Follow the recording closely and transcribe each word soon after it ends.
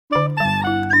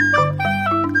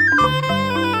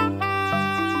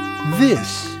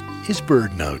This is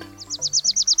BirdNote.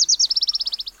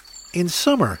 In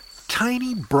summer,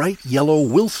 tiny, bright yellow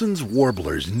Wilson's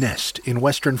warblers nest in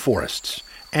western forests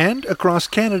and across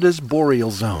Canada's boreal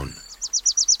zone.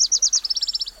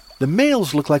 The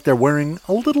males look like they're wearing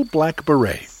a little black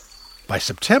beret. By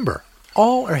September,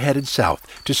 all are headed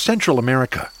south to Central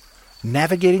America.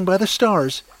 Navigating by the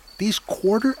stars, these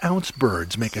quarter-ounce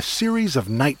birds make a series of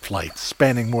night flights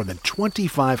spanning more than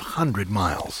 2,500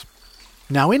 miles.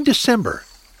 Now in December,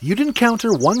 you'd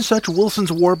encounter one such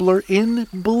Wilson's warbler in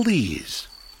Belize.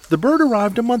 The bird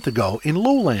arrived a month ago in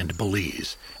lowland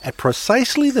Belize, at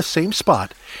precisely the same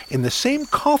spot in the same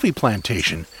coffee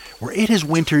plantation where it has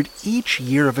wintered each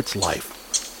year of its life.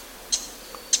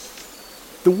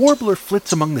 The warbler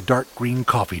flits among the dark green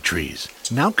coffee trees,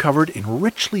 now covered in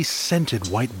richly scented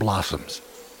white blossoms.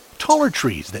 Taller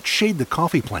trees that shade the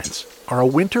coffee plants are a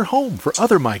winter home for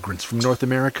other migrants from North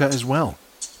America as well,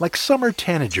 like summer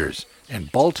tanagers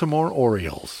and Baltimore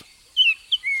orioles.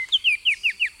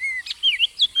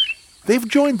 They've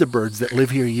joined the birds that live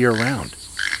here year-round.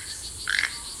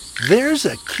 There's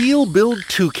a keel-billed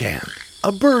toucan,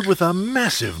 a bird with a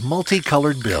massive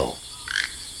multicolored bill.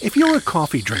 If you're a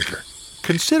coffee drinker,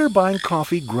 consider buying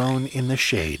coffee grown in the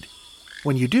shade.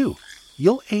 When you do,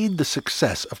 you'll aid the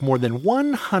success of more than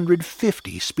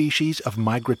 150 species of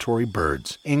migratory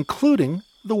birds, including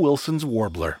the Wilson's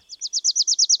warbler.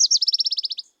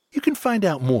 You can find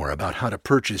out more about how to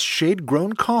purchase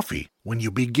shade-grown coffee when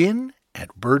you begin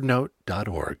at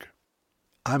birdnote.org.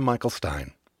 I'm Michael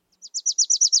Stein.